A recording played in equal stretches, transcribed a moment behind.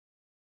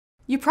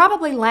You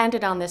probably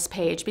landed on this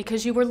page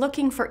because you were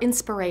looking for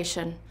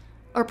inspiration,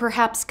 or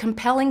perhaps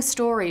compelling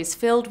stories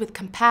filled with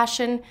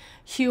compassion,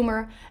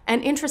 humor,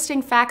 and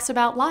interesting facts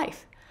about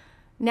life.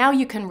 Now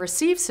you can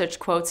receive such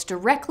quotes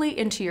directly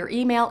into your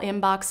email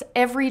inbox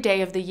every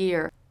day of the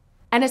year,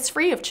 and it's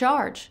free of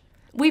charge.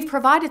 We've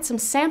provided some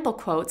sample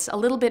quotes a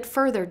little bit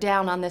further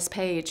down on this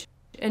page.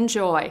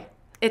 Enjoy.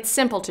 It's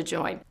simple to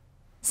join.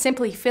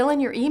 Simply fill in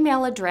your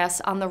email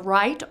address on the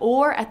right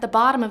or at the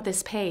bottom of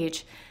this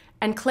page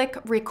and click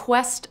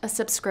Request a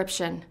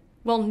Subscription.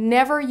 We'll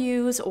never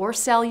use or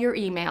sell your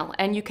email,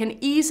 and you can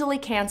easily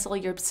cancel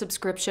your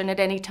subscription at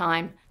any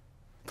time.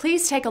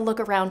 Please take a look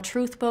around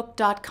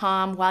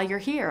truthbook.com while you're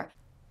here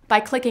by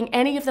clicking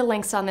any of the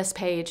links on this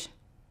page.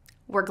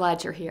 We're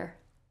glad you're here.